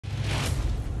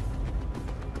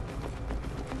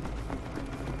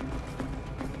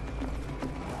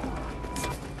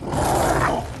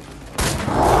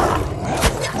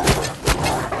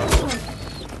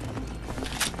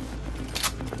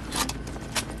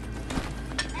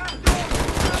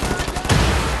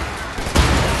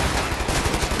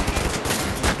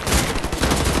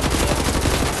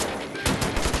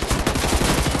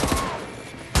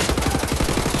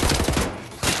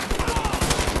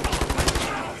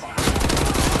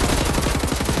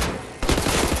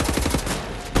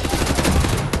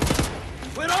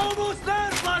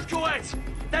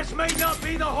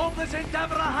be the hopeless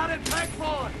endeavour I had it pegged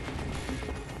for!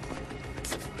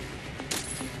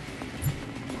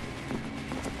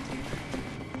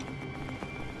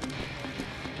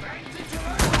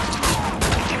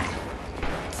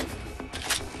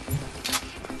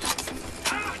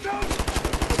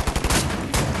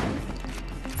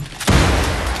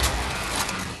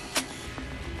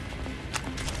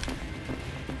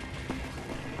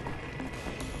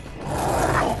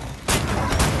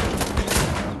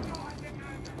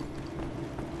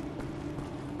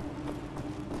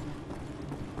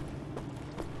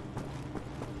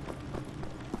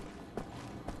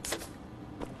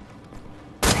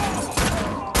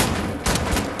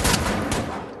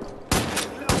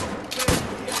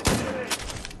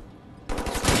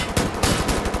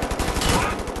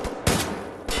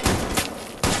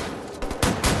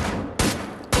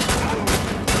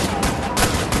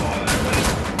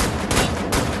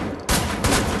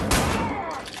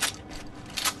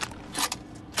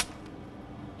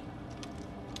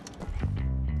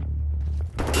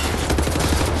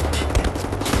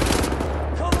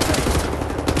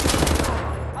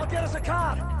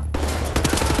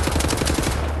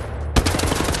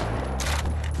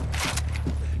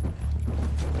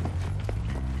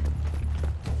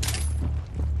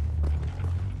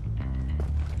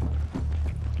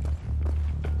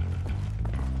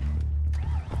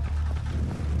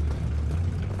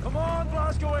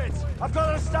 Blazkowicz! I've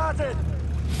got her started!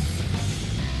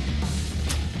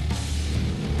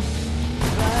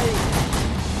 Right!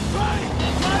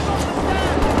 Climb up the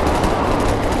stairs!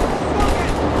 Fuck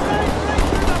it! Right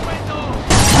through the window!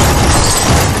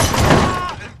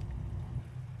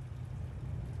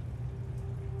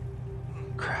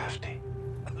 Crafty,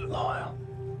 loyal,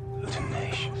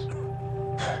 tenacious.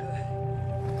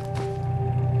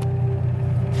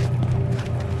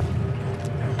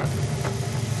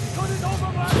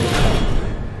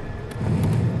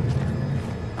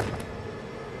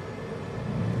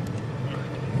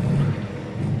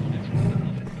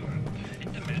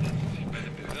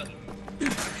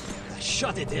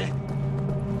 Shut it, eh?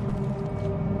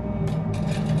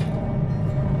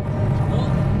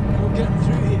 We'll get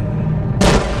through here.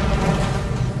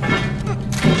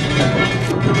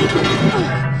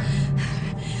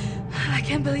 I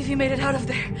can't believe you made it out of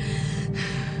there.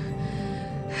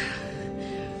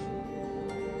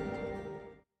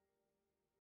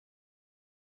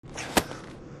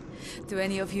 Do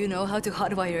any of you know how to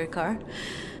hotwire a car?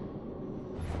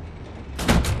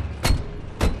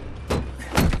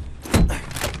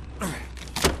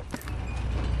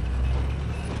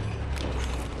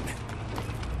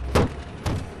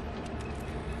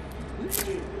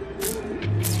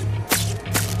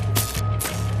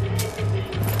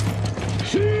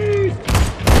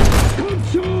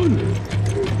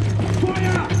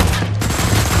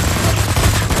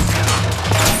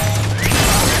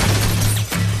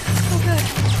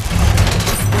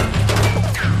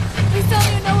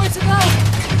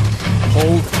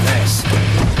 Hold this.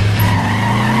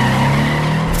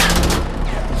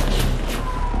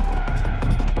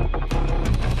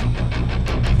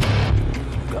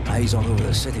 Got eyes all over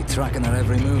the city, tracking our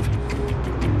every move.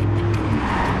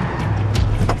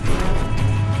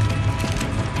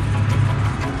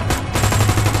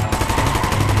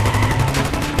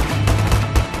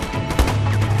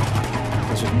 If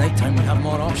this was nighttime, we'd have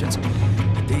more options.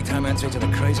 Daytime entry to the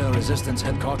Chrysler Resistance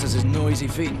headquarters is no easy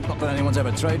feat. Not that anyone's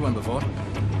ever tried one before.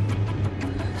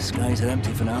 Skies are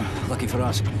empty for now. Lucky for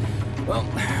us. Well,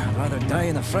 I'd rather die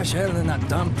in the fresh air than in that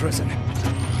damn prison.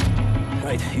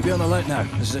 Right, you be on the alert now.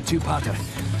 This is a two-parter.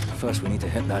 First, we need to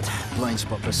hit that blind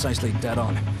spot precisely dead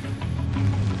on.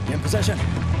 You in position?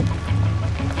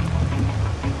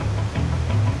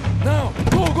 Now!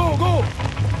 Go, go, go!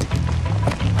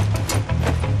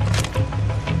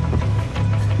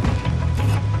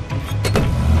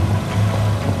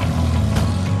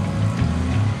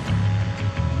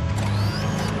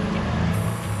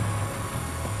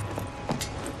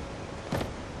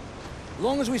 As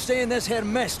long as we stay in this here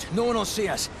mist, no one will see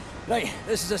us. Right,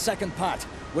 this is the second part.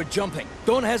 We're jumping.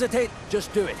 Don't hesitate,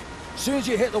 just do it. As soon as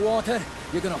you hit the water,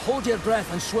 you're gonna hold your breath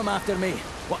and swim after me.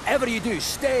 Whatever you do,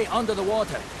 stay under the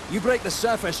water. You break the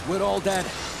surface, we're all dead.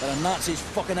 There are Nazis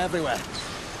fucking everywhere.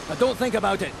 Now don't think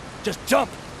about it, just jump!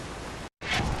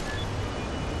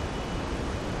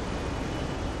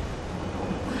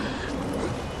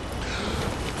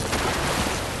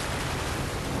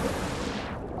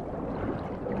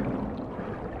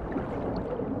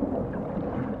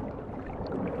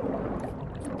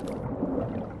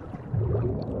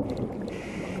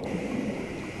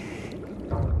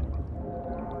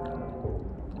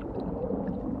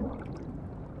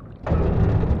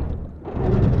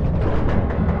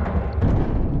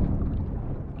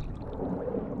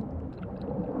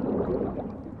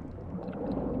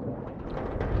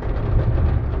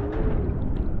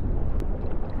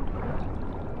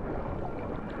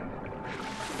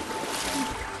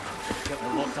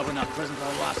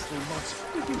 3 months.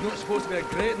 You're not supposed to be a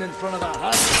grating in front of that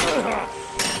house.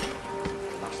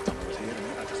 Last time I was here,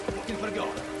 I just fucking forgot.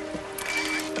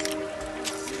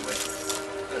 Anyway,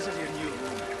 this is your new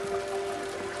home.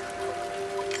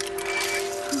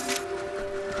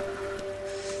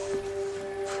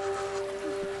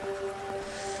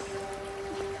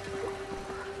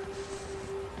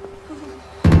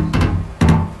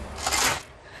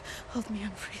 Hold me,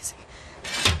 I'm freezing.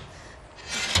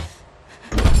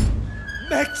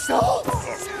 Max, stop!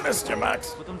 Mr.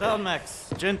 Max. Put him down, Max.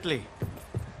 Gently.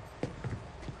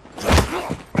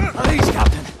 Please,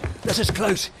 Captain. This is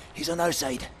Klaus. He's on our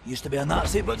side. Used to be a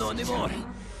Nazi, but not anymore.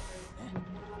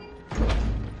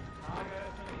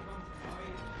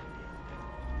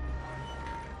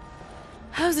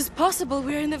 How is this possible?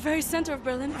 We're in the very center of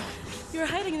Berlin. You're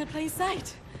hiding in a plain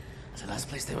sight. It's the last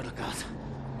place they would look out.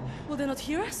 Will they not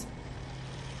hear us?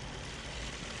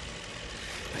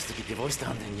 Best to keep your voice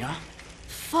down then, yeah?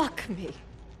 Fuck me.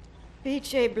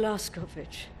 B.J.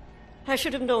 Blazkowicz. I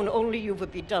should have known only you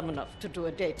would be dumb enough to do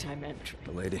a daytime entry.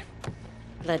 Lady.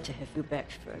 Glad to have you back,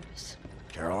 Furnace.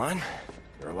 Caroline,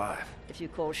 you're alive. If you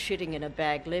call shitting in a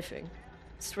bag living,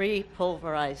 3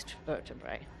 pulverized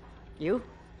vertebrae. You?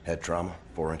 Head trauma,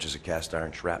 4 inches of cast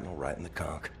iron shrapnel right in the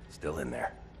conch. Still in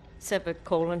there. Severed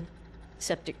colon,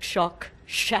 septic shock,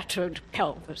 shattered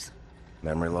pelvis.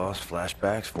 Memory loss,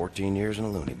 flashbacks, 14 years in a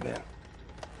loony bin.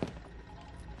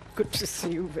 Good to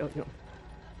see you, William.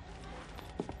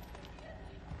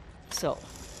 So,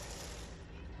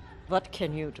 what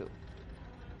can you do?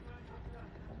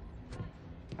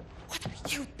 What are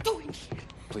you doing here?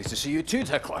 Pleased to see you too,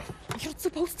 Tickler. You're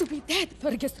supposed to be dead,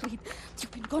 Fergus Reed.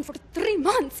 You've been gone for 3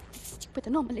 months. This stupid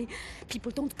anomaly.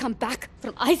 People don't come back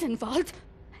from Eisenwald.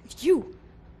 And you,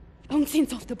 long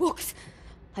since off the books.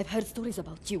 I've heard stories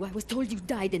about you. I was told you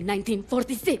died in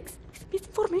 1946. It's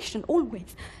misinformation,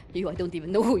 always. You, I don't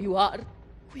even know who you are.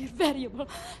 We're variable.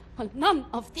 Well, none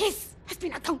of this has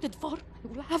been accounted for. I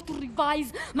will have to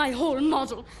revise my whole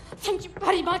model. Thank you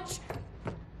very much.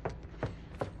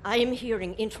 I am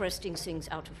hearing interesting things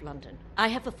out of London. I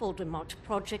have a folder marked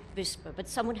Project Whisper, but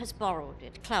someone has borrowed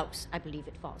it. Klaus, I believe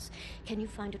it was. Can you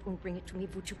find it and bring it to me,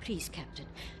 would you please, Captain?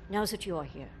 Now that you are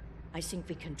here, I think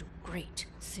we can do great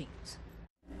things.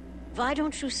 Why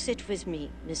don't you sit with me,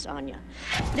 Miss Anya?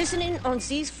 Listen in on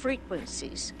these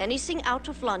frequencies. Anything out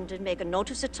of London, make a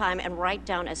note of the time and write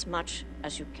down as much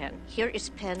as you can. Here is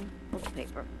pen and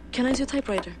paper. Can I use a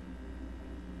typewriter?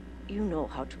 You know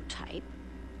how to type.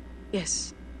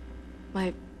 Yes.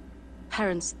 My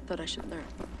parents thought I should learn.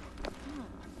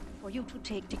 For you to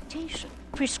take dictation,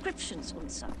 prescriptions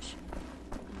and such.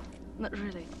 Not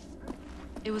really.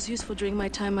 It was useful during my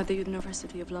time at the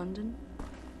University of London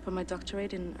for my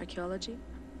doctorate in archaeology.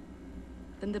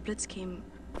 Then the Blitz came,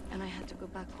 and I had to go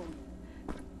back home.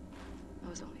 I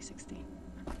was only 16.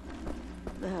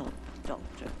 Well,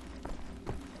 Doctor.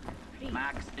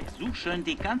 Max, ich suche schon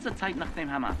die ganze Zeit nach dem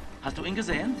Hammer. Hast du ihn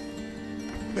gesehen?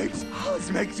 Make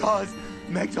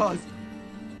us.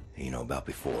 You know about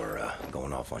before,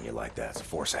 going off on you like that. It's a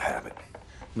force of habit.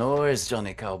 No worries,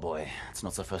 Johnny Cowboy. It's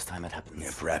not the first time it happens.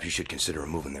 Yeah, perhaps you should consider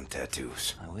removing them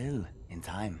tattoos. I will, in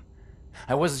time.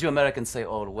 I was, as you Americans say,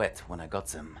 all wet when I got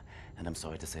them. And I'm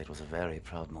sorry to say it was a very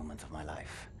proud moment of my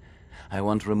life. I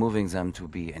want removing them to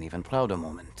be an even prouder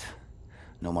moment.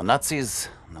 No more Nazis,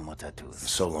 no more tattoos.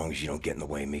 So long as you don't get in the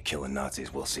way of me killing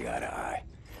Nazis, we'll see eye to eye.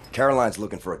 Caroline's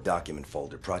looking for a document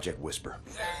folder, Project Whisper.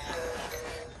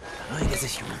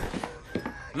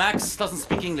 Max doesn't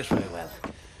speak English very well,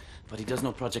 but he does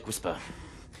know Project Whisper.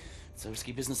 It's a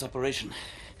risky business operation.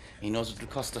 He knows it will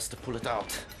cost us to pull it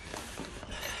out.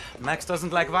 Max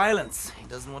doesn't like violence. He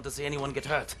doesn't want to see anyone get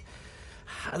hurt.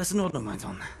 Alles in Ordnung, mein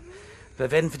Sohn.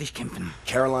 Wir werden für dich kämpfen.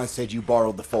 Caroline said you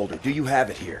borrowed the folder. Do you have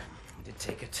it here? I did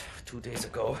take it 2 days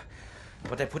ago,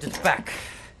 but I put it back.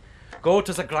 Go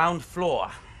to the ground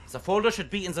floor. The folder should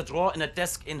be in the drawer in a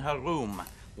desk in her room,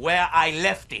 where I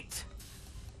left it.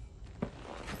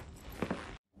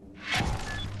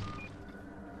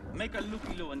 Make a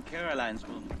looky-loo in Caroline's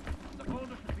room. The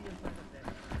folder should be inside the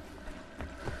desk.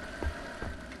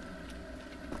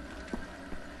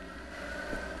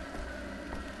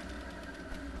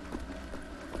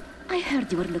 I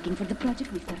heard you were looking for the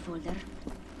Project Whisper folder.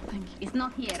 Thank you. It's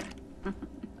not here.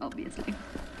 Obviously.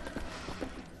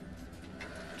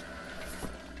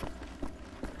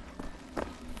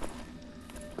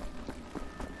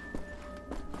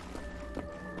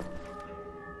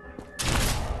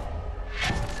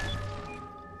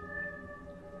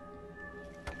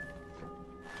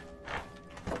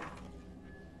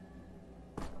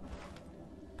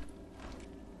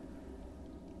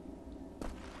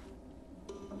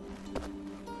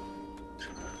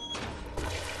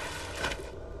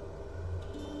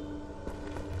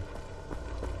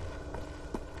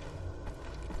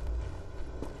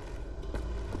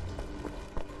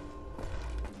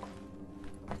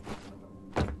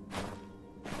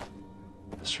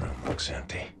 looks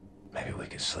empty. Maybe we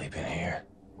could sleep in here.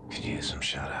 Could use some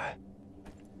shut-eye.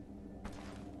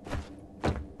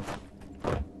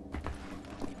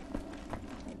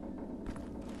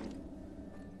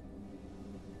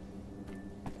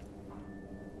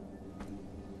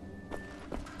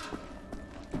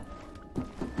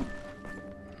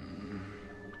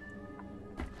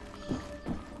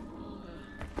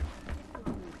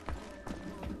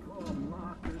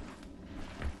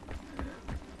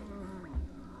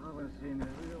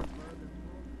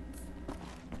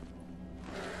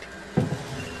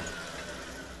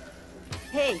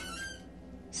 Hey!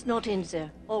 It's not in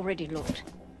there. Already looked.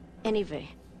 Anyway,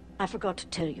 I forgot to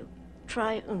tell you.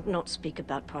 Try and not speak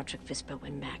about Project Whisper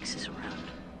when Max is around.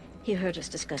 He heard us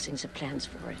discussing the plans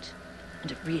for it,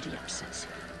 and it really upsets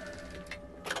him.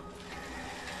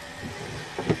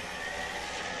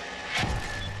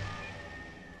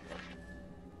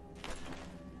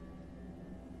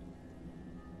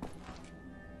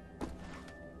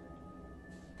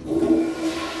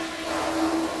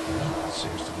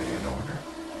 Seems to be in order.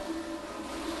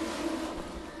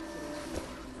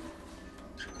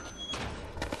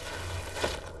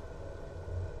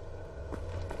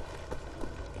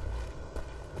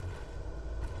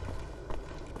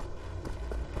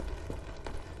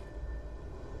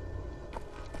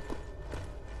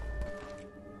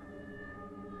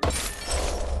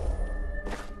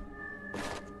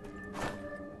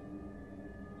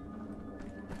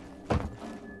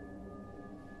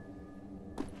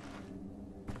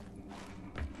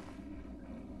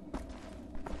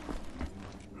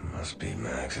 Must be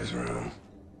Max's room.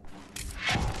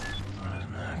 What is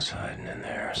Max hiding in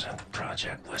there? Is that the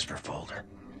Project Whisper folder?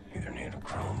 Either need a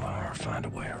crowbar or find a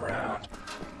way around.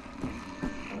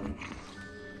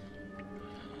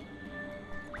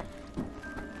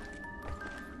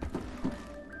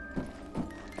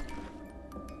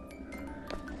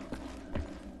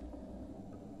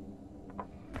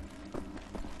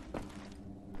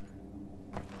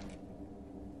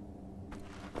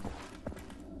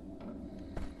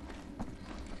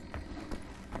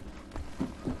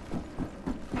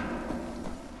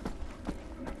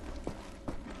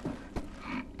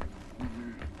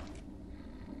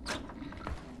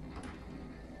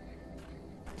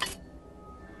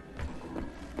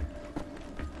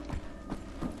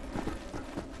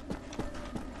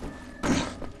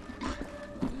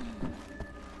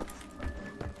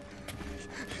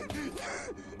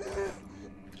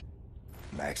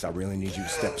 Max, I really need you to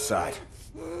step aside.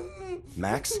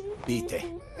 Max, bitte.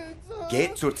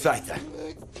 Geht zur Seite.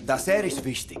 Das ist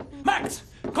wichtig. Max,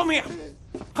 komm her!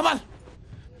 Komm mal!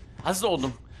 Alles in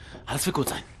Ordnung. Alles wird gut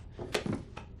sein.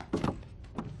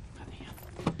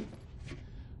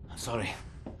 I'm sorry.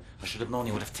 I should have known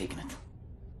you would have taken it.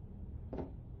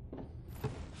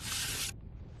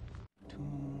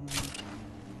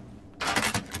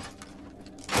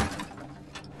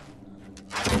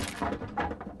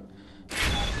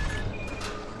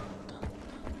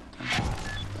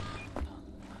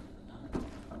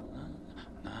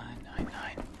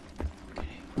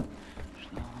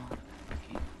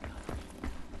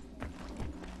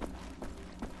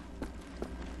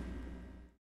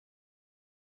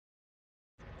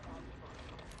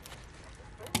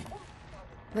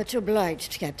 Much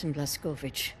obliged, Captain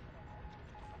Blazkowicz.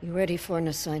 You ready for an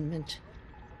assignment?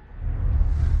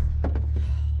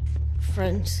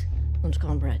 Friends and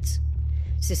comrades,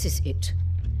 this is it.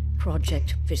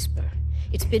 Project Whisper.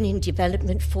 It's been in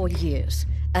development for years.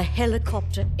 A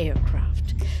helicopter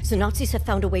aircraft. The Nazis have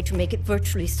found a way to make it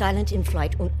virtually silent in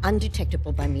flight and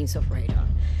undetectable by means of radar.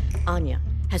 Anya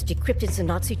has decrypted the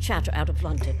Nazi chatter out of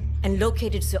London and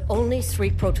located the only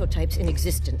 3 prototypes in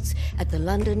existence at the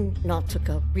London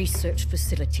Nautica research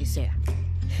facilities there.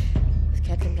 With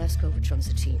Captain Blazkowicz on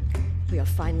the team, we are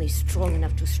finally strong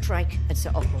enough to strike at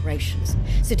the operations.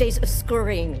 The days of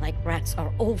scurrying like rats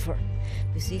are over.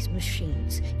 With these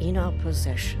machines in our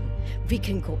possession, we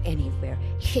can go anywhere,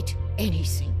 hit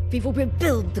anything. We will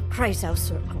rebuild the Kreisau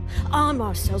Circle, arm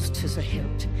ourselves to the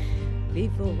hilt. We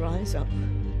will rise up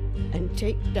and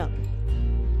take down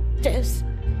death's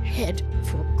head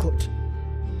for good.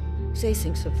 They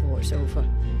think the war's over,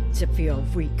 that we are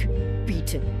weak,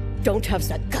 beaten, don't have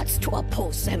the guts to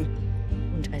oppose them.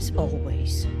 And as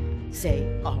always, they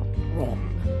are wrong.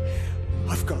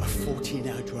 I've got a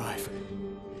 14-hour drive.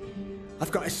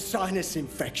 I've got a sinus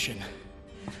infection.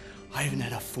 I haven't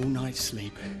had a full night's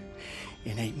sleep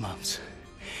in 8 months.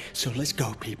 So let's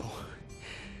go, people.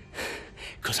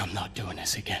 Because I'm not doing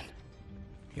this again.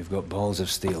 You've got balls of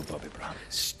steel, Bobby Brown.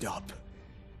 Stop.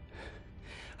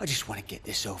 I just want to get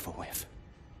this over with.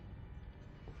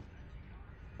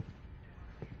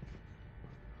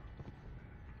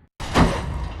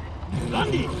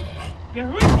 Blondie!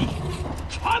 Beruhig dich!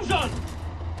 Komm schon!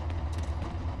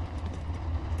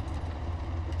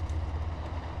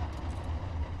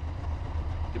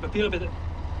 Die Papiere bitte.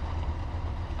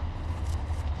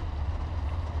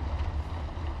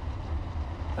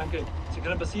 Danke. Sie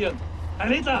können passieren. Herr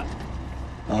Hitler!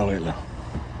 Oh, Hitler.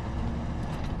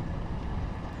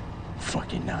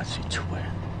 Fucking Nazi twit.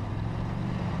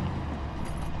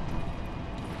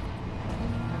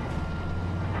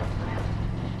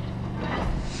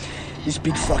 This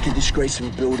big fucking disgrace of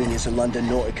a building is a London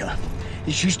Nautica.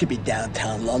 This used to be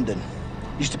downtown London.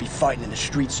 Used to be fighting in the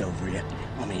streets over here.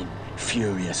 I mean,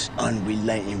 furious,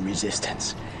 unrelenting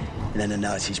resistance. And then the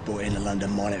Nazis brought in the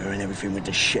London Monitor and everything went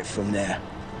to shit from there.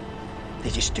 They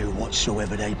just do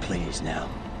whatsoever they please now.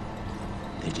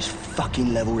 They just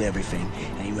fucking leveled everything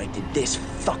and erected this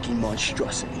fucking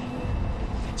monstrosity.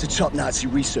 It's a top Nazi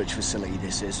research facility,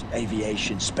 this is.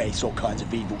 Aviation, space, all kinds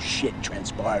of evil shit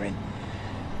transpiring.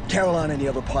 Caroline and the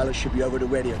other pilots should be over the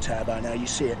radio tower by now, you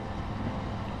see it.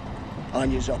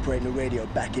 Anya's operating the radio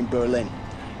back in Berlin.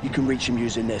 You can reach him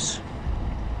using this.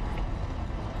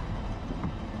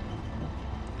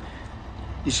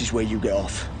 This is where you get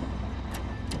off.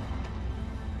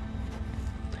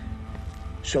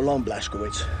 So long,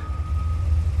 Blazkowicz.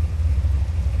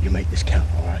 You make this count,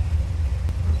 all right?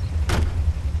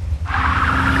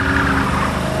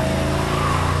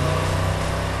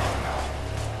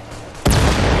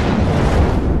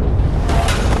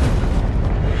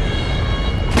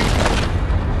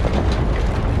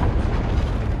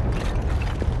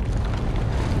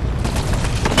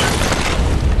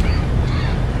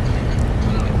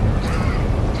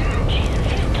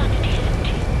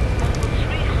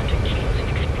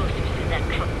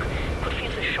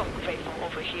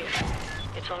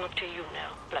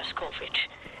 Blazkowicz.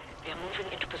 We are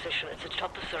moving into position at the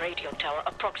top of the radio tower,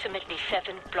 approximately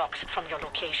 7 blocks from your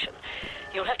location.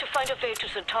 You'll have to find a way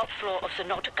to the top floor of the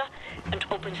Nautica and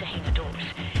open the hangar doors.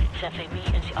 That way me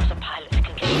and the other pilots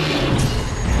can get inside.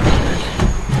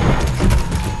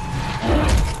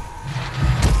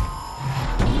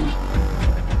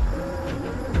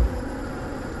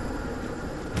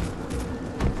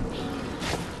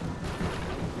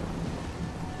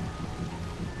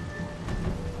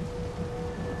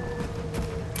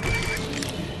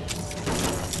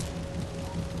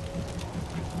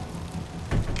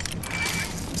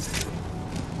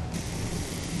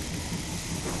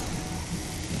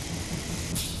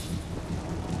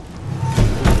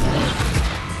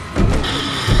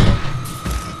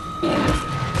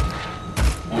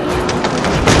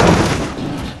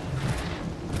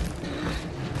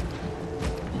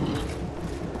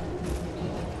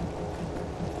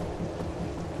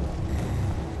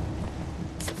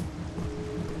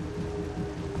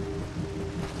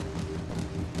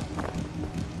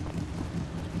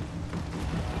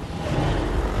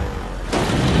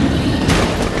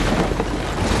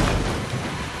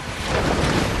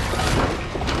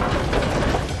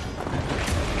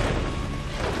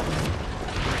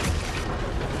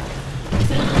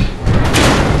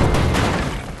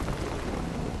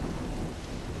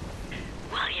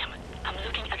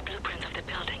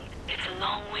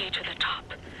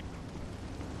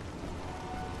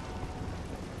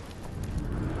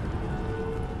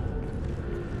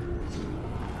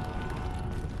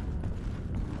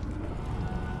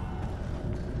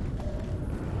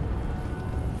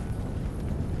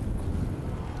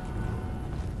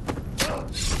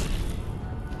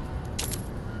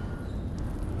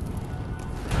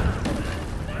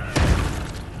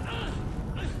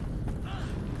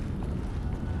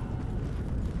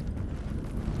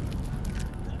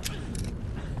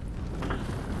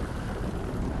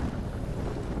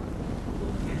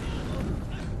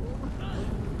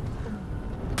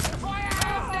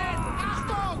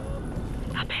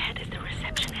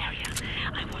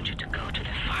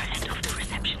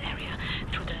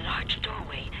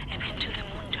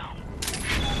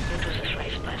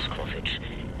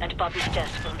 Bobby's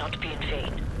death will not be in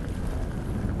vain.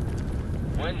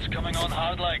 Wind's coming on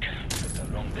hard like. It's a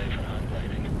wrong day for hand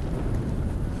gliding.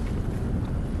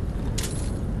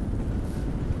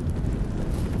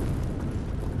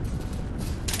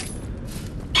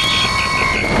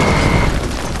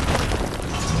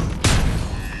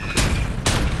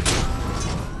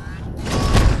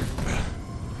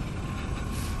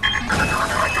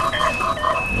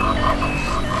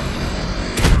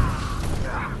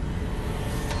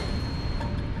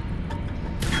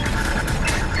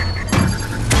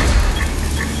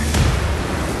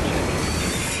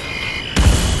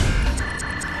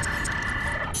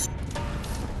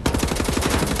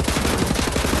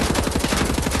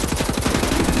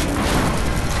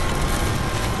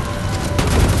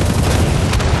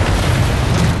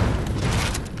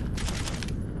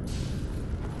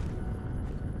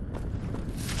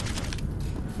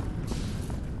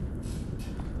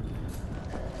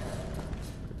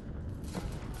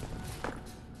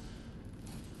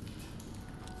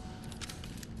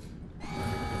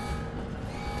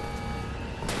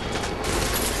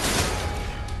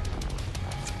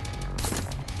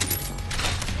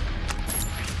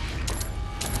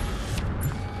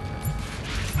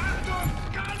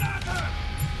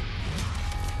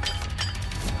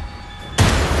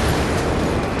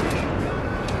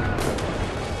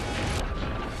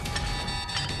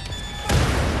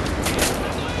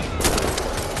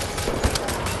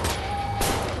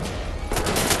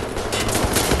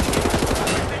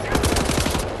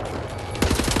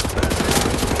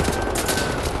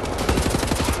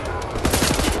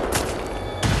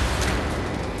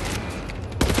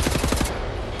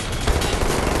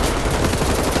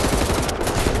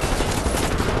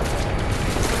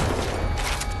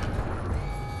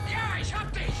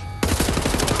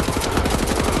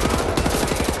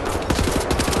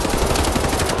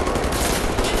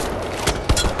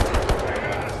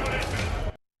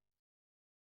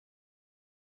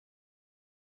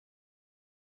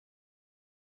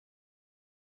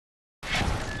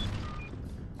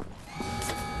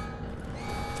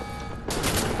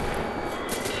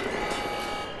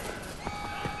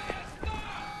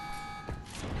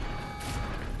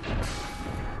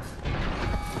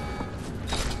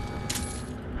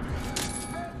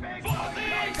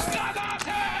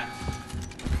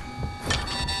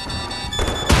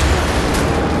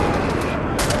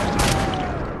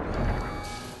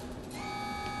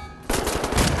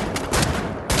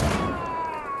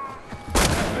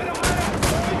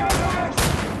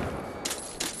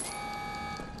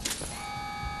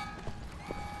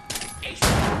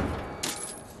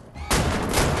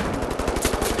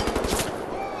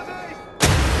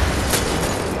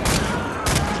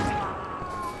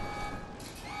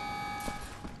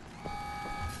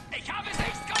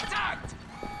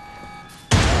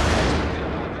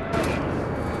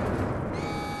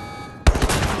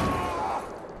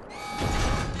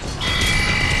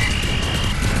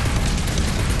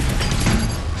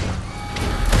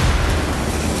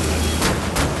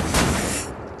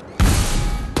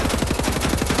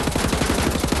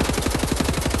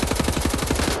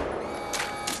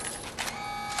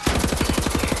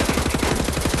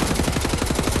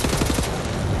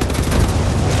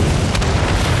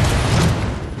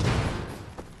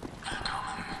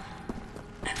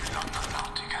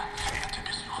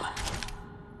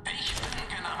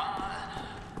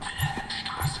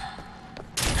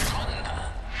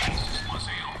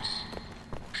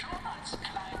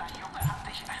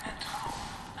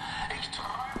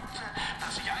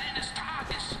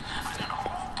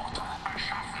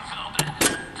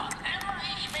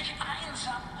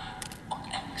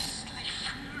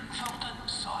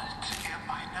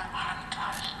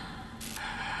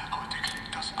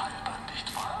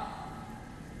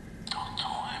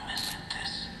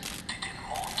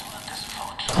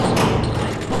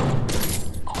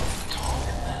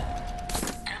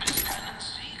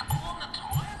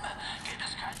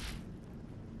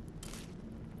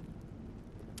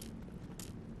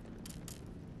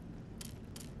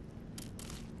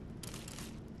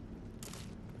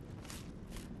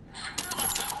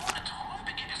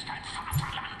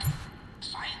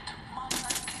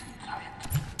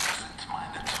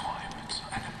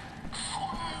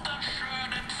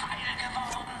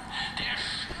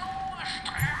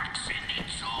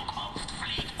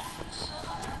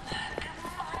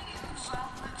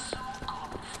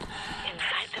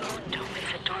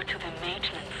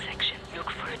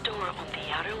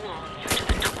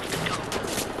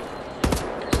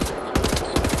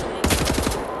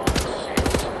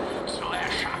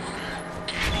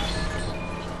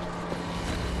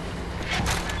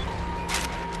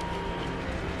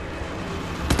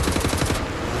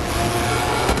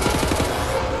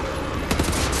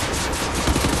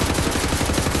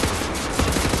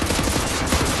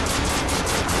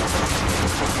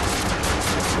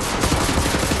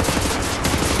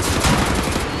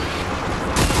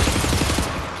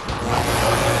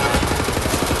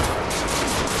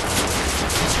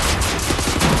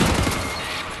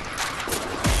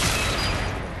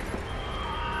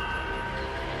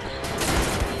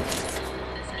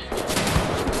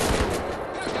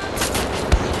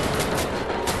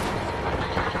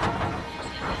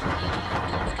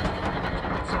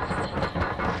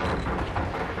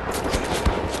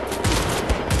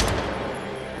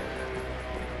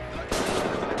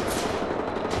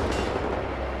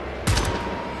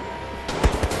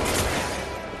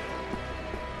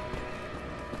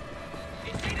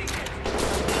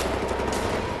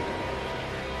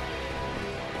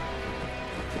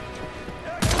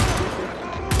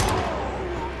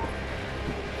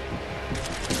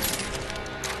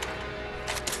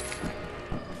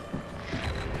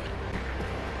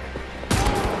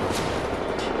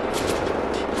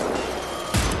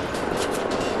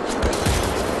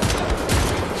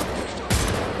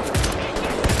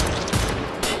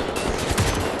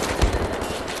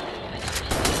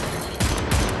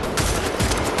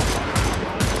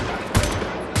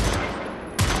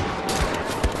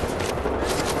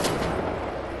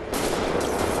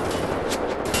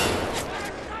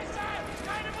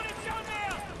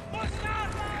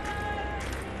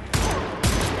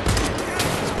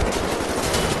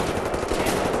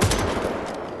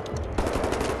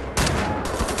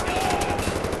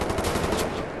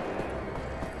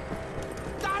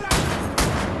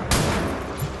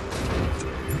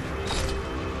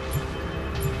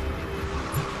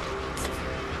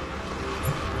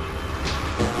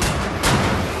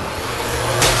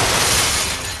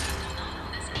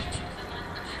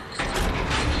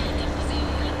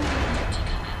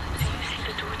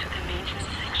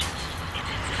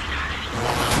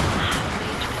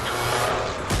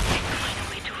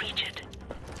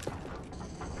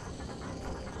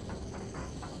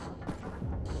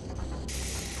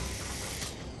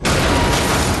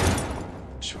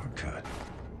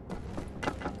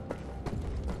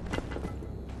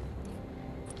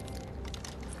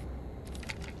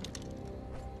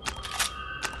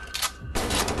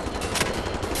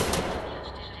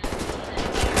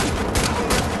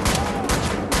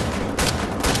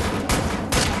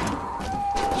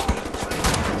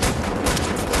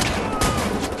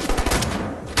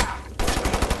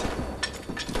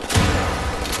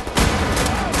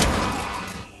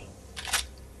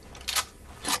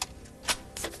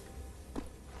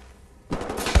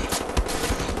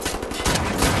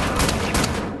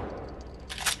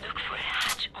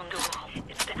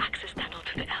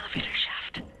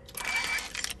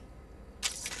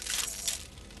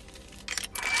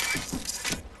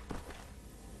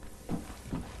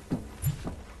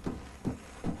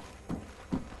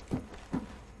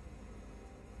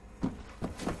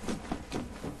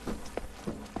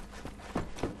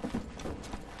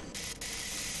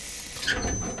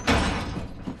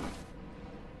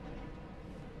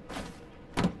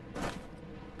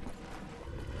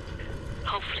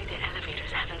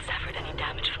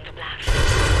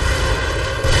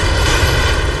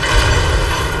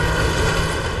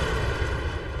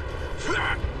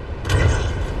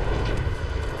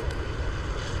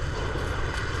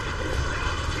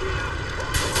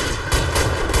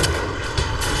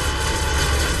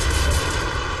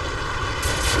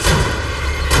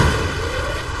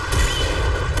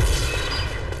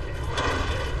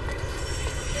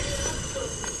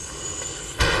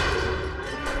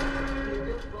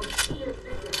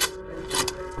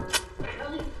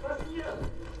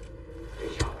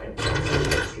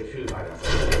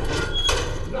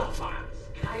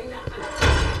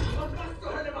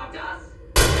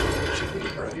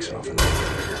 takes off in the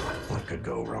air. What could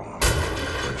go wrong?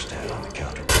 First hand on the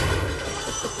counter.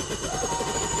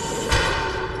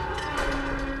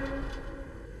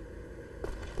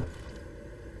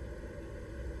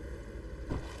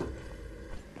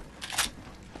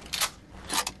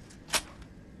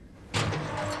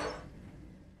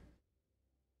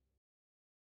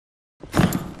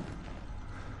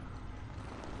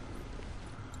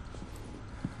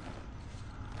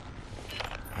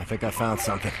 I think I found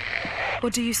something.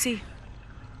 What do you see?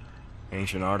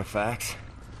 Ancient artifacts.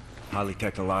 Highly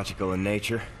technological in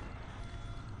nature.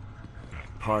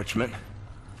 Parchment.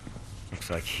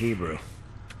 Looks like Hebrew.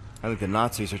 I think the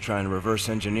Nazis are trying to reverse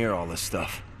engineer all this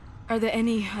stuff. Are there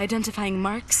any identifying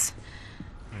marks?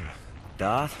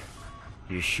 Dot?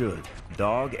 You should.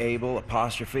 Dog, Abel,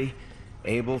 apostrophe.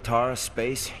 Abel, Tara,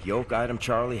 space, yoke, item,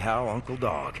 Charlie, Hal, Uncle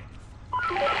Dog.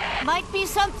 Might be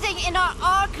something in our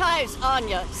archives,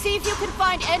 Anya. See if you can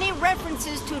find any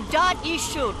references to Dot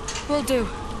Yishud. Will do.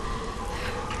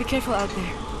 Be careful out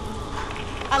there.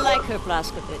 I like her,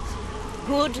 Blazkowicz.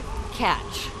 Good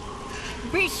catch.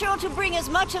 Be sure to bring as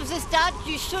much of this Dot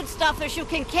Yishud stuff as you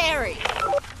can carry.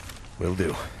 Will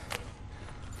do.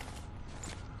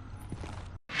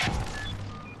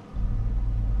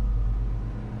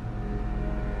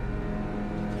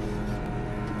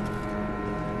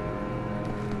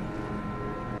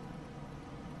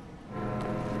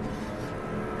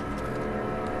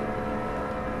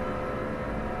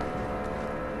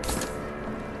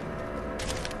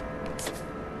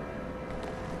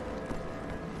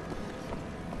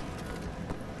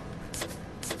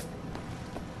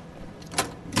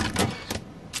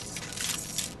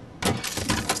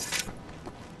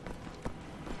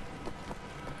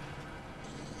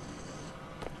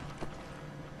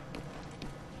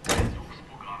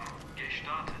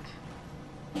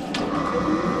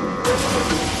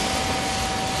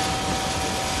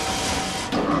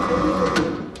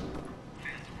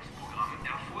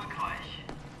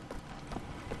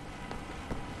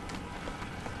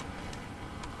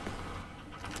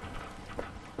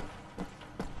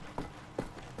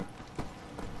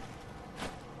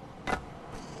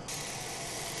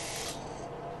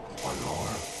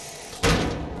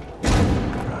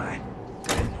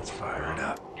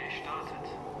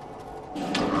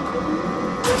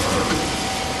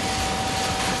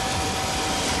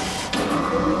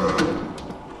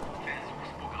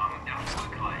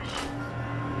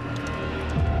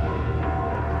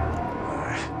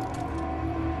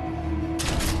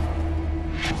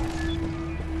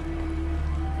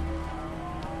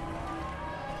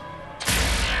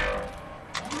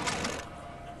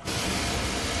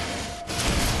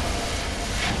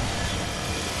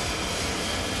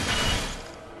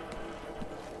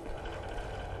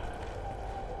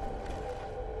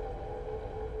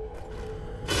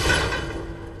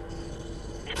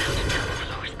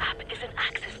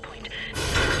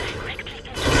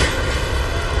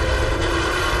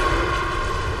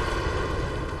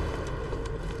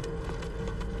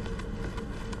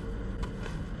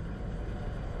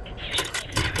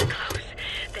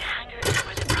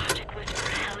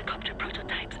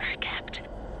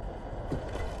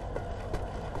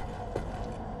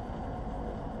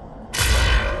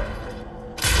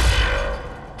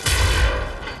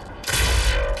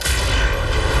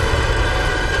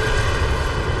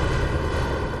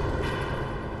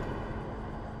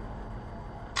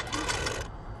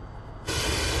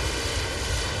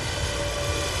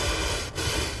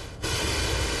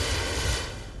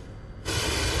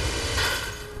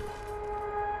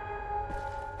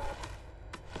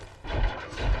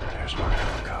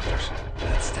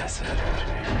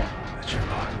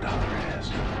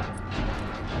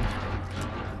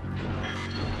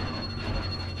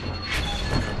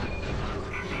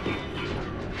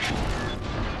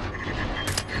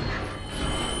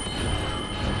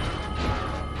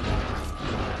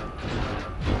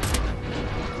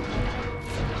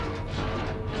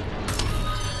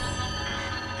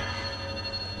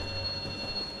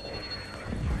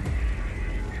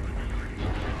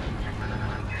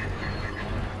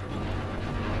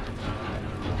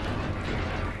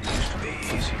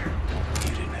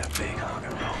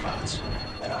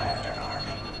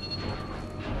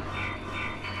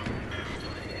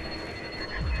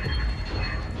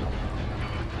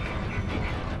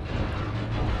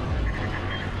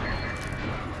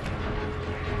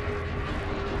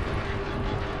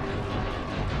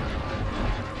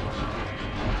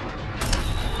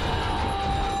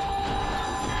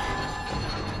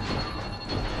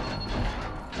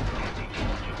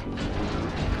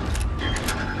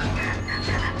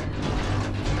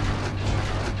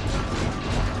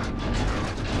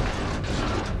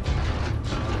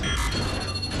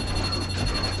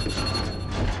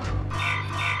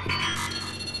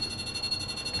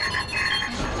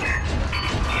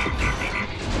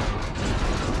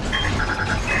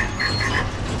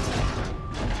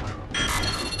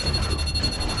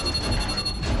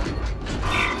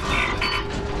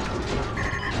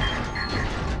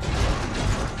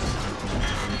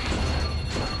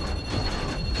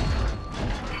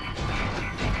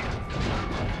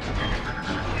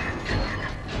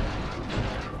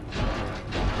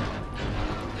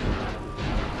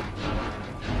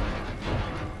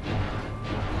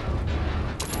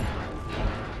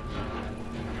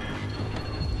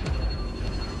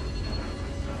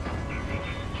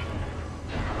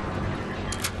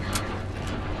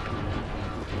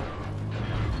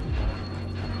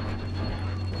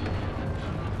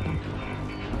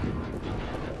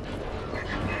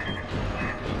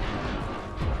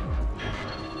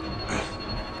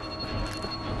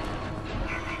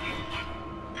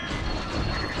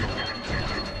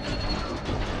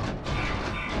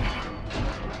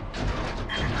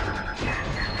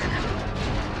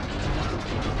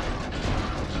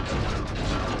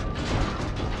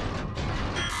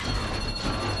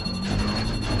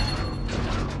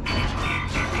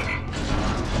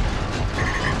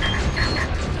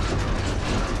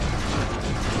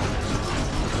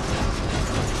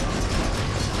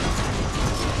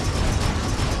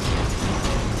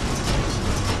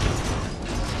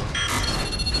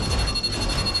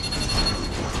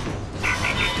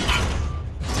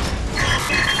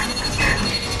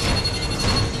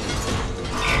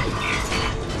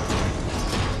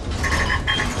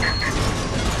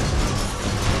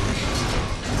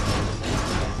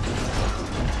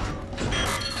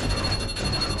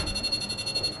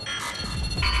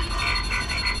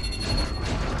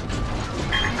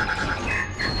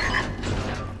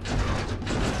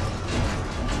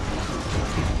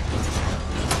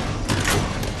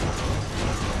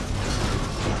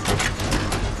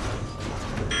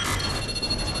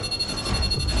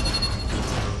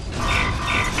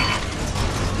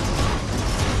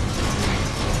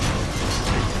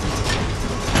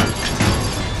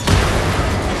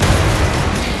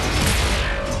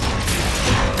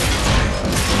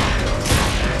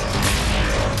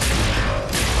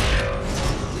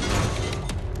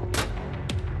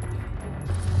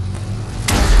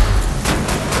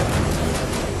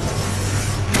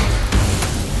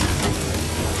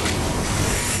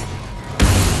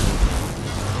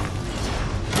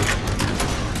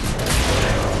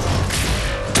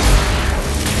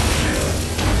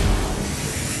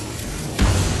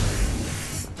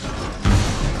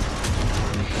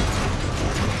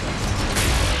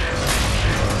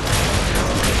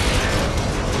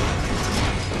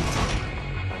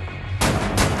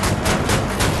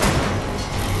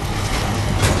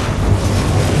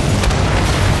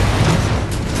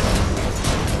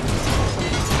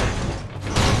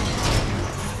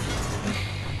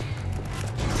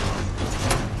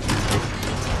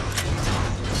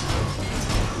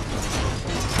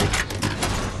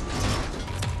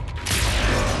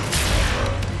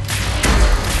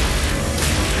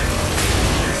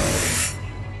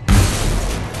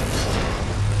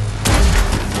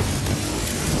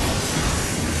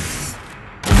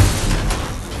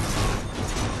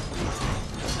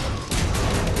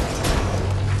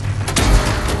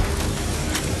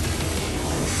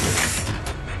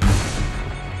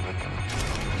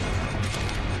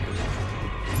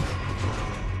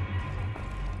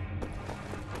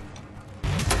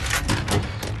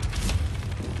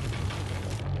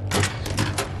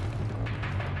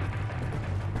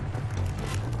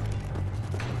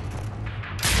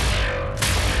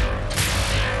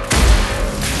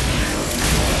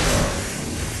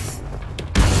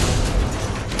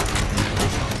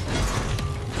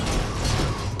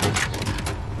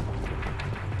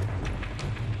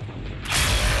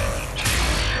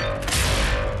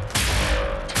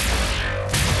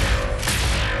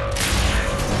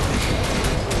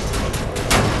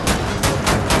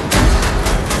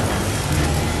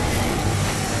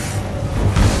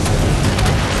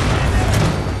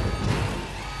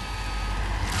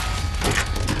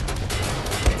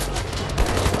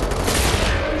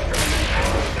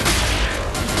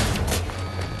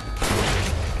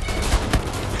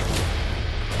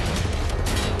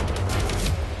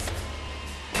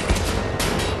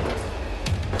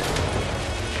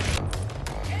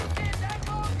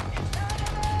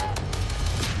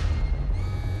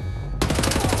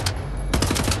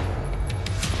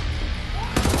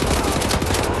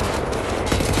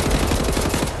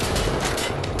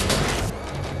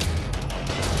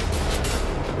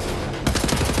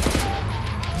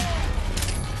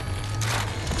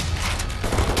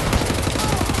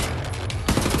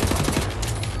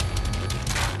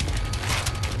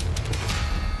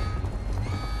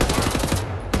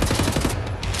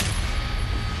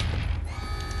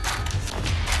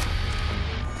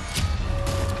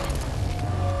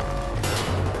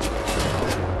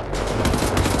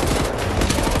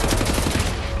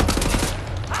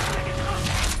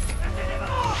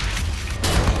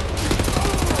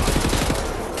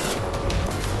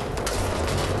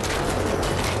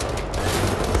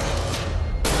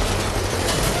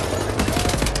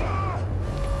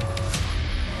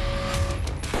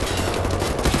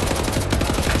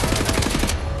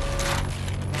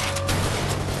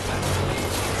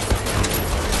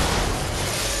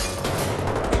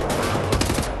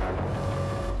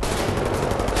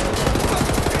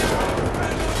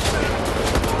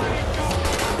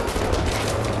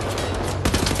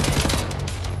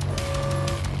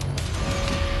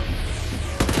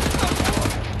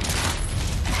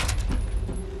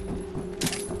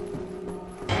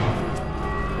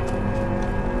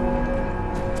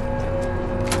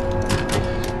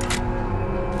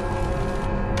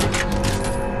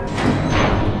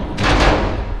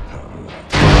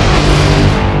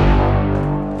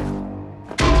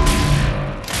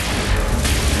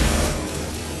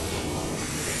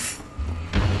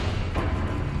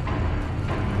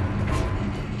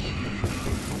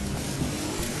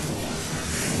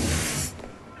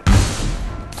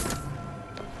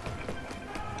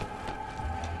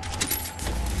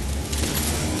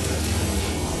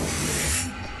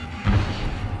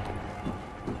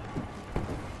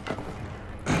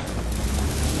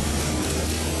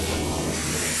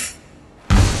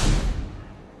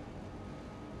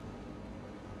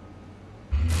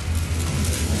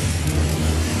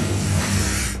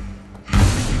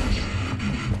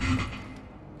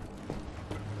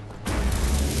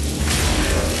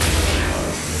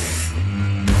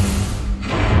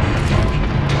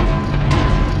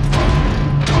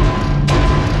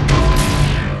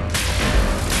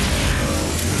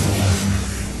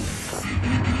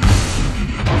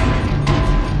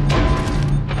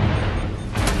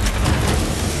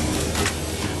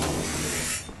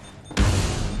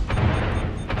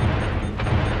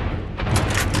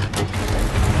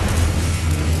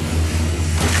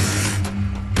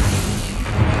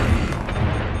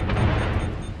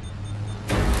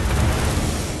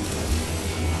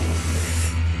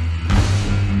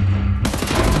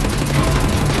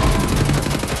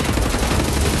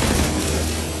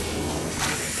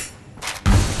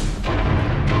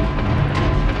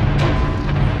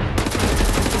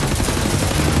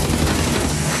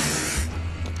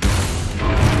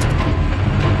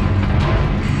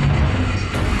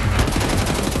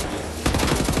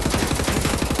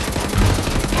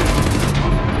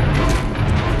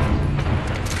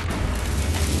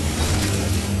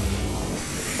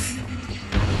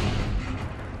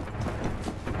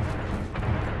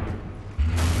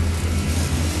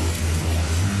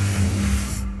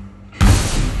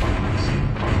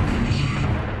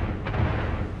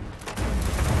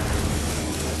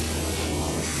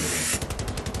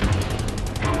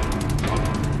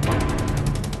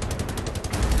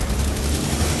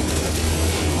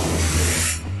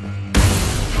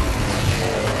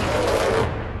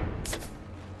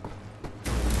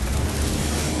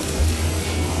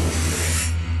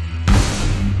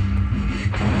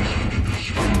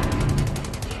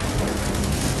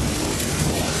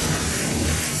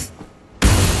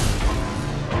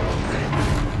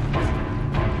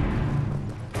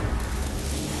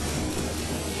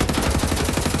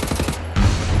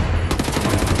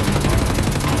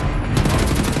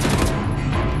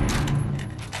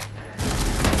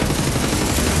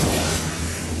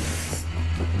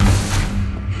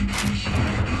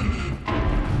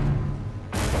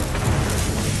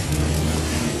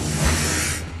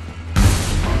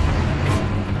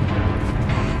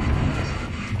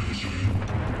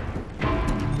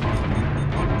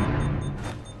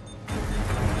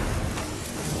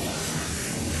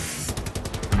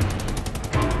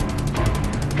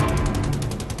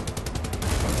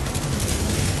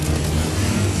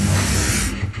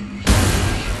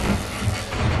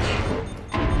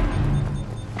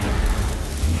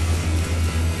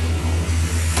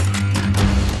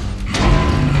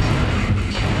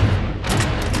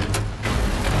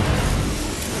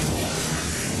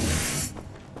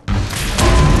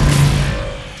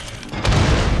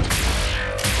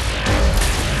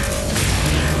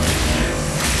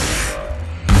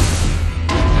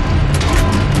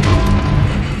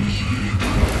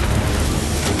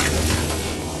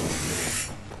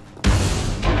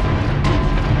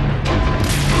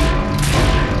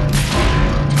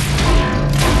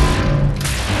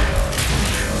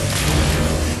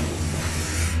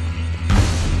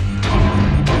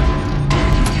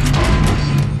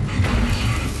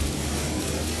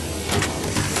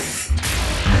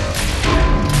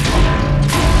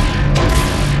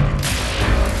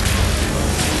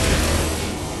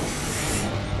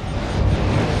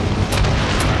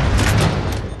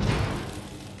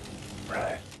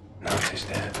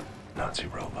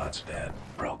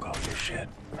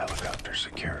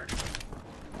 start.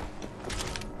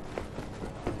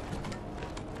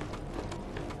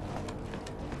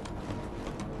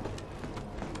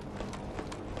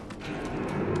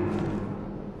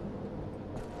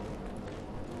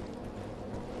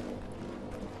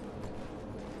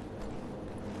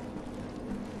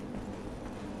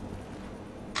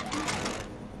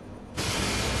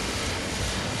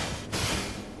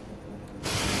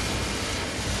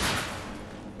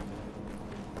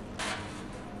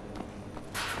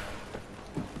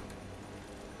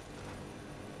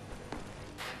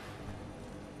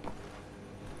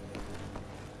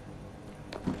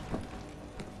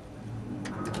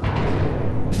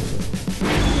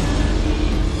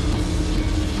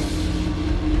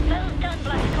 Well done,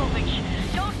 Blazkowicz.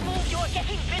 Don't move, you're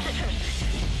getting visitors.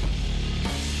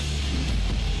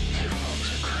 You folks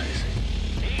are crazy.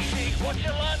 Easy, watch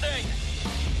your landing!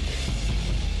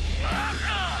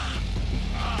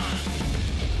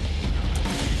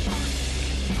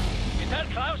 You dead,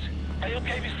 Klaus? Are you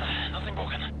okay, mister? Nothing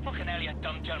broken. Fucking hell, you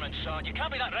dumb German sod. You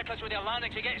can't be that reckless with your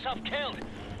landings, you get yourself killed.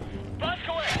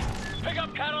 Blazkowicz! Pick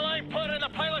up Caroline, put her in the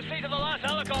pilot seat of the last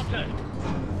helicopter!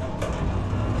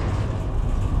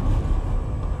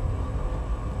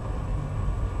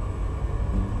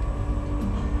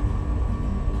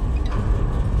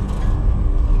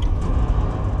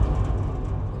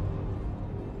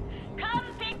 Come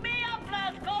pick me up,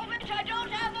 Blazkowicz. I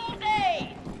don't have all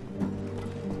day.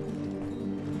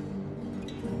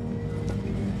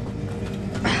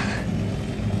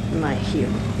 My hero.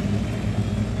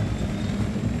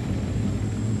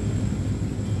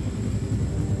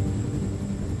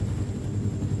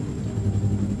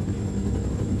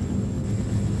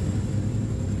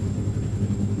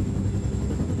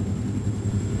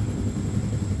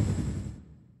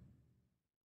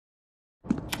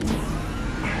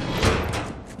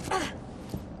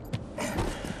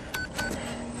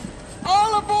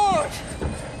 All aboard!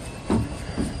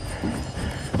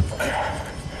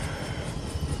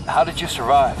 How did you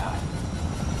survive?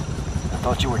 I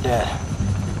thought you were dead.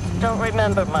 Don't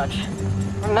remember much.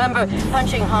 Remember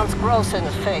punching Hans Gross in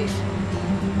the face.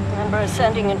 Remember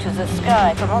ascending into the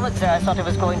sky. For moments there I thought I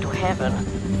was going to heaven.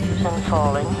 Then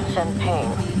falling, then pain.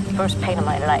 First pain of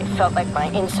my life. Felt like my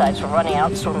insides were running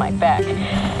out through my back.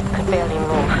 Could barely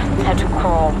move. Had to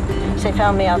crawl. They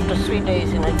found me after 3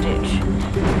 days in a ditch.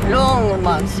 Long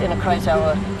months in a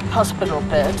Kreisauer hospital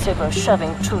bed. They were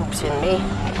shoving tubes in me.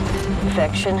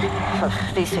 Infection.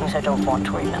 These things I don't want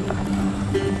to remember.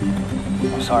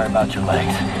 I'm sorry about your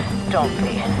legs. Don't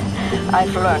be.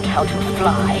 I've learned how to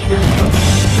fly.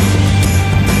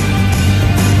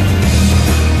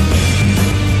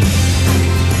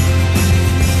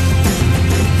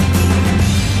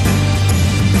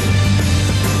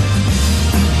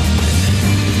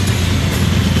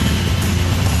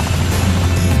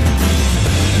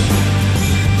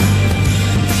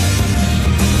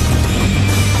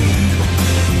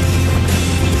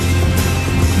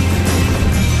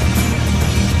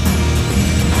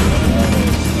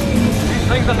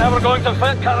 Things are never going to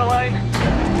fit, Caroline.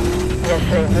 Yes,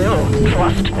 they will.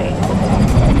 Trust me.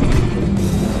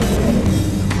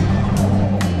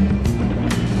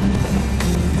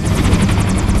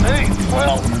 They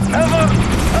will never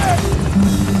fit!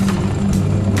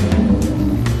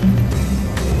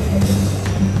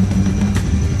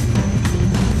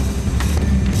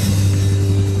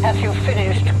 Have you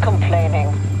finished complaining?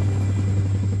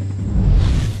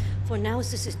 For now,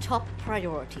 this is top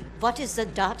priority. What is the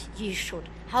dot ye should?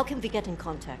 How can we get in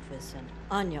contact with them?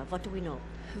 Anya, what do we know?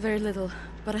 Very little,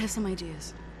 but I have some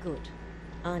ideas. Good.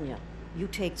 Anya, you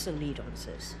take the lead on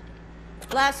this.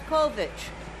 Blazkowicz,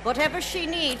 whatever she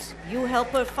needs, you help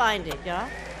her find it, yeah?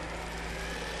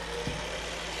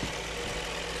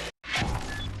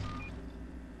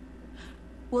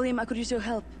 William, I could use your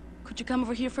help. Could you come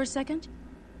over here for a second?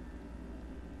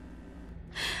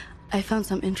 I found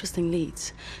some interesting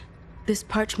leads. This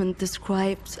parchment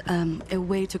describes a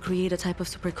way to create a type of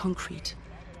super concrete.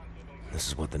 This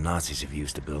is what the Nazis have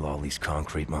used to build all these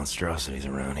concrete monstrosities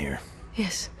around here.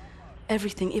 Yes,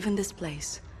 everything, even this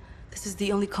place. This is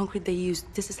the only concrete they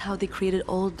used. This is how they created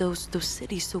all those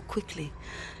cities so quickly.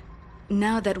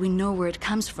 Now that we know where it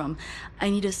comes from, I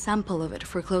need a sample of it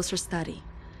for closer study.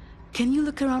 Can you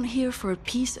look around here for a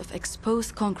piece of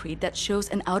exposed concrete that shows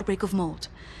an outbreak of mold?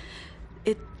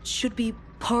 It should be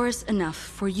porous enough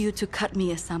for you to cut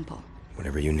me a sample.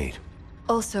 Whatever you need.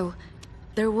 Also,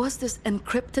 there was this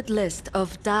encrypted list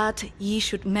of Dat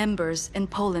Yeshut members in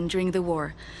Poland during the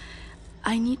war.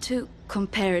 I need to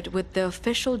compare it with the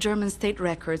official German state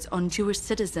records on Jewish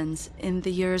citizens in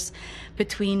the years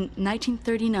between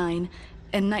 1939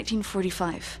 and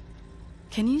 1945.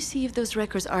 Can you see if those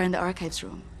records are in the archives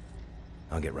room?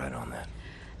 I'll get right on that.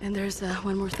 And there's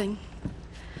one more thing.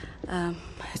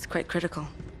 It's quite critical.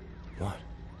 What?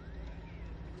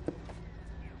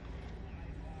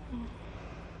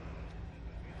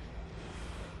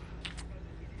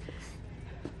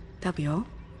 That'll be all.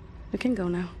 We can go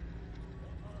now.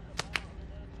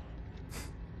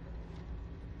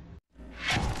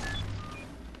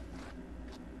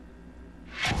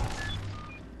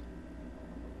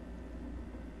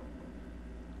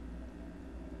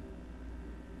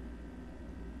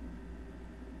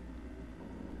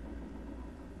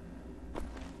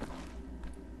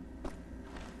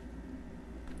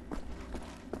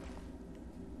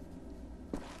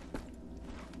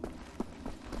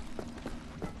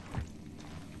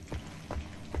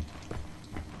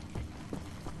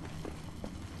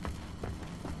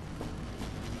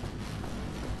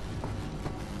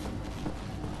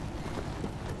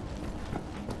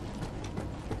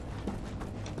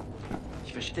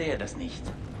 Ich verstehe das nicht.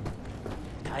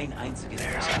 Kein einziges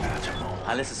Teil.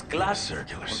 Alles ist glatt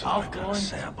Circular und solid on a aufgeräumt.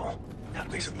 sample. Gotta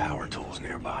be some power tools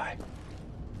nearby.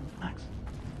 Max.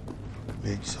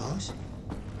 Big sauce?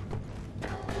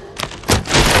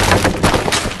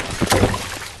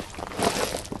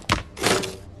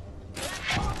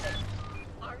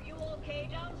 Are you okay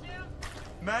down there?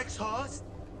 Max Horst?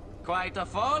 Quite a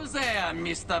fall there,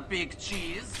 Mr. Big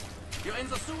Cheese. You're in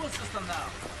the sewer system now.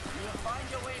 You will find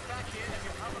your way back here if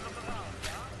you have a look around,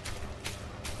 yeah?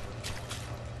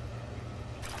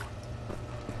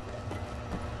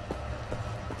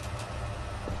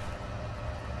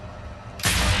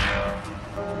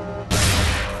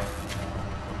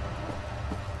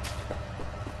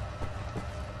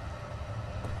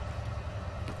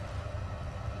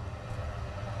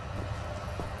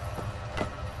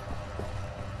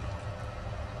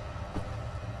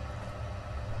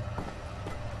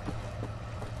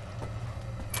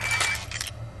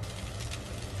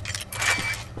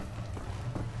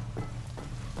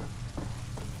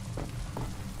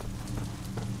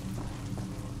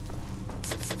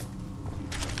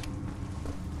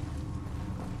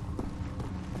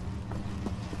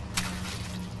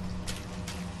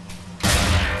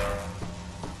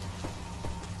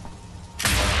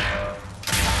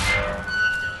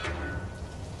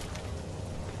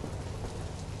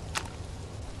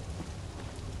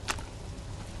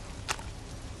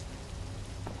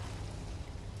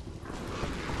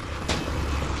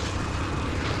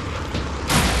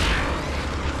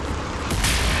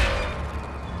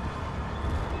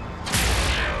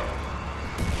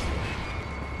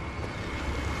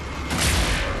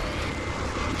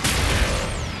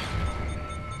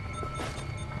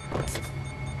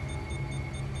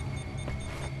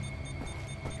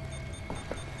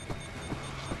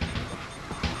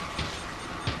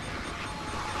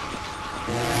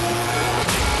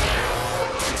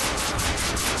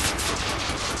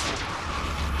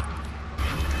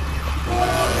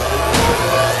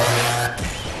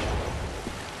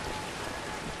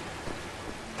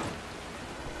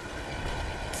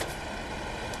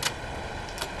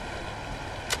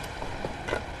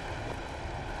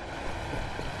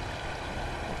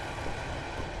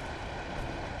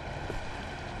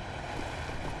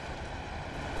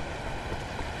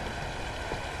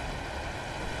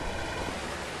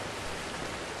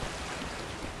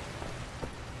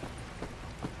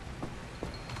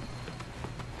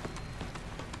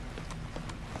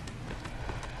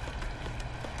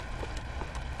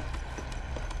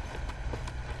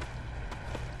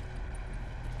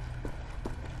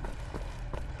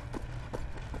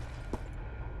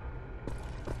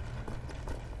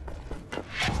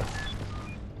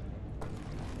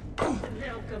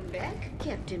 Welcome back,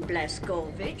 Captain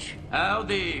Blazkowicz.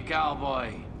 Howdy,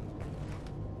 cowboy.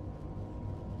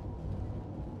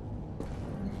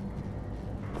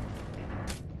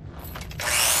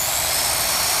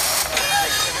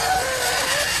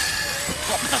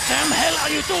 What the damn hell are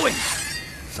you doing?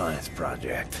 Science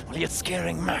project. Well, you're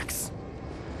scaring Max.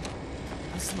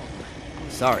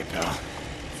 Sorry, pal.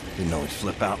 Didn't know he'd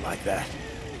flip out like that.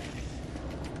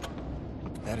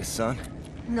 That his son?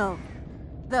 No.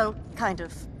 Well, kind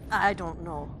of. I don't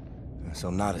know. So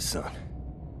not his son.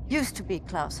 Used to be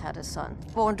Klaus had a son,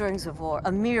 born during the war.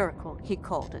 A miracle, he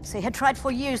called it. They had tried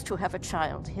for years to have a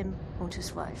child, him and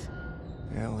his wife.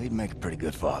 Yeah, well, he'd make a pretty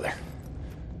good father.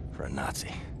 For a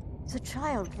Nazi. The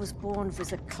child was born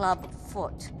with a club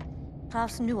foot.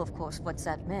 Klaus knew, of course, what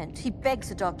that meant. He begged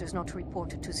the doctors not to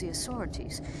report it to the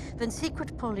authorities. When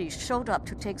secret police showed up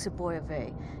to take the boy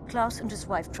away, Klaus and his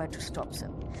wife tried to stop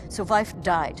them. The wife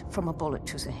died from a bullet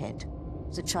to the head.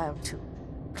 The child, too.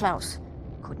 Klaus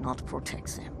could not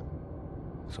protect them.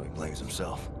 So he blames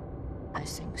himself. I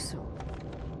think so.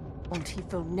 And he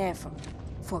will never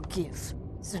forgive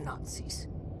the Nazis.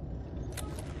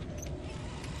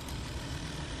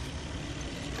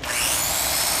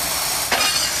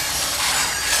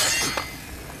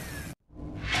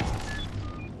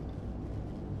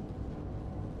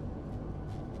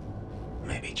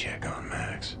 Maybe check on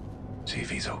Max. See if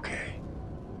he's okay.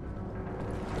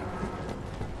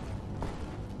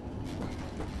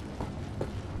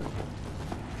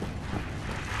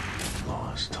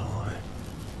 Lost toy.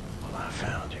 Well, I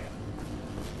found you.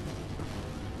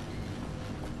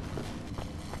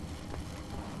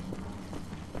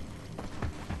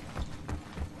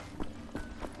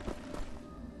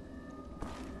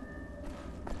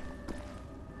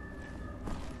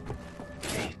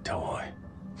 Neat toy.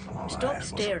 All Stop I had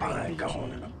was a staring, pine BG.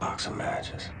 cone and a box of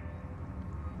matches.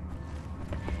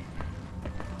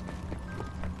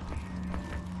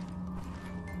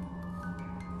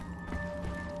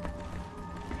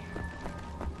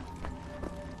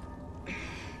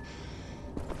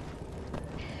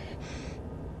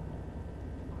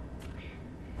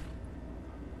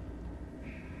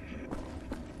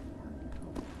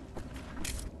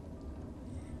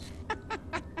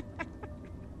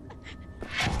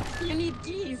 You need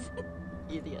keys.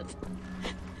 Idiot.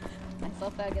 I saw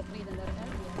Fergus reading that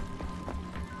earlier.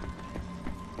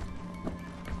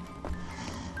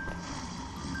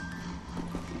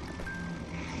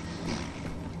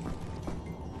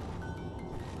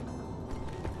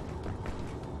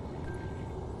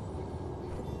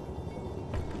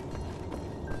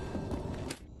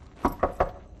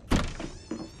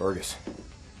 Fergus,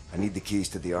 I need the keys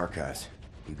to the archives.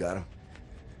 You got them?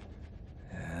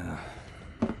 Yeah.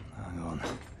 Hang on.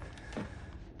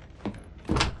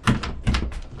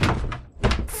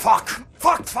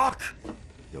 Fuck!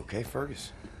 You okay,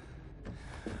 Fergus?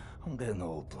 I'm getting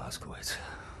old, Blazkowicz.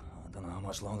 I don't know how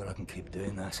much longer I can keep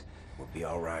doing this. We'll be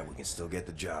all right. We can still get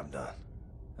the job done.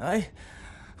 Aye?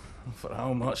 For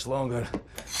how much longer?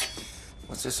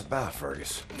 What's this about,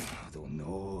 Fergus? I don't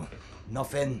know.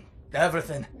 Nothing.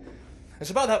 Everything. It's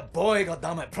about that boy,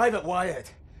 goddammit, Private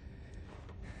Wyatt.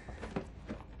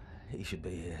 He should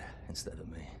be here instead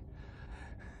of me.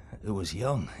 He was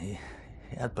young. He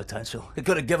had potential. He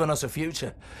could have given us a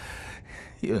future.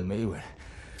 You and me were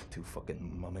two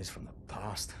fucking mummies from the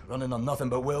past, running on nothing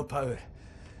but willpower.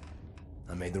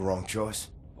 I made the wrong choice.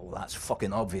 Oh, that's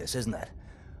fucking obvious, isn't it?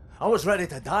 I was ready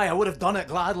to die. I would have done it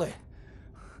gladly.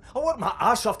 I worked my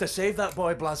ass off to save that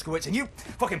boy, Blazkowicz, and you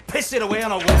fucking pissed it away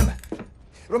on a whim.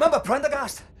 Remember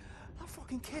Prendergast? That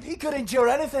fucking kid, he could endure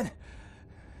anything.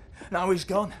 Now he's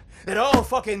gone. They're all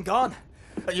fucking gone.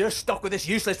 And you're stuck with this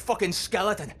useless fucking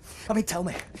skeleton. I mean, tell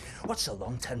me, what's the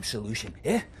long-term solution,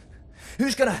 eh?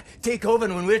 Who's gonna take over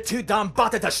when we're too damn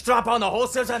battered to strap on the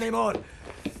holsters anymore?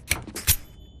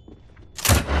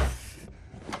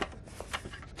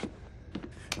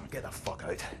 Get the fuck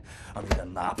out. I need a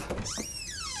nap.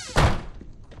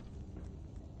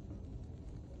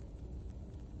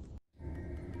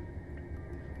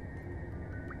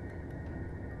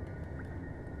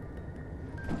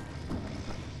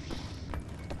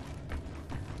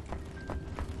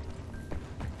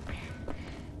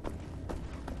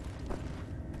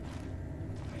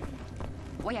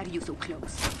 Why are you so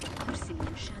close? You're seeing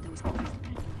in shadows.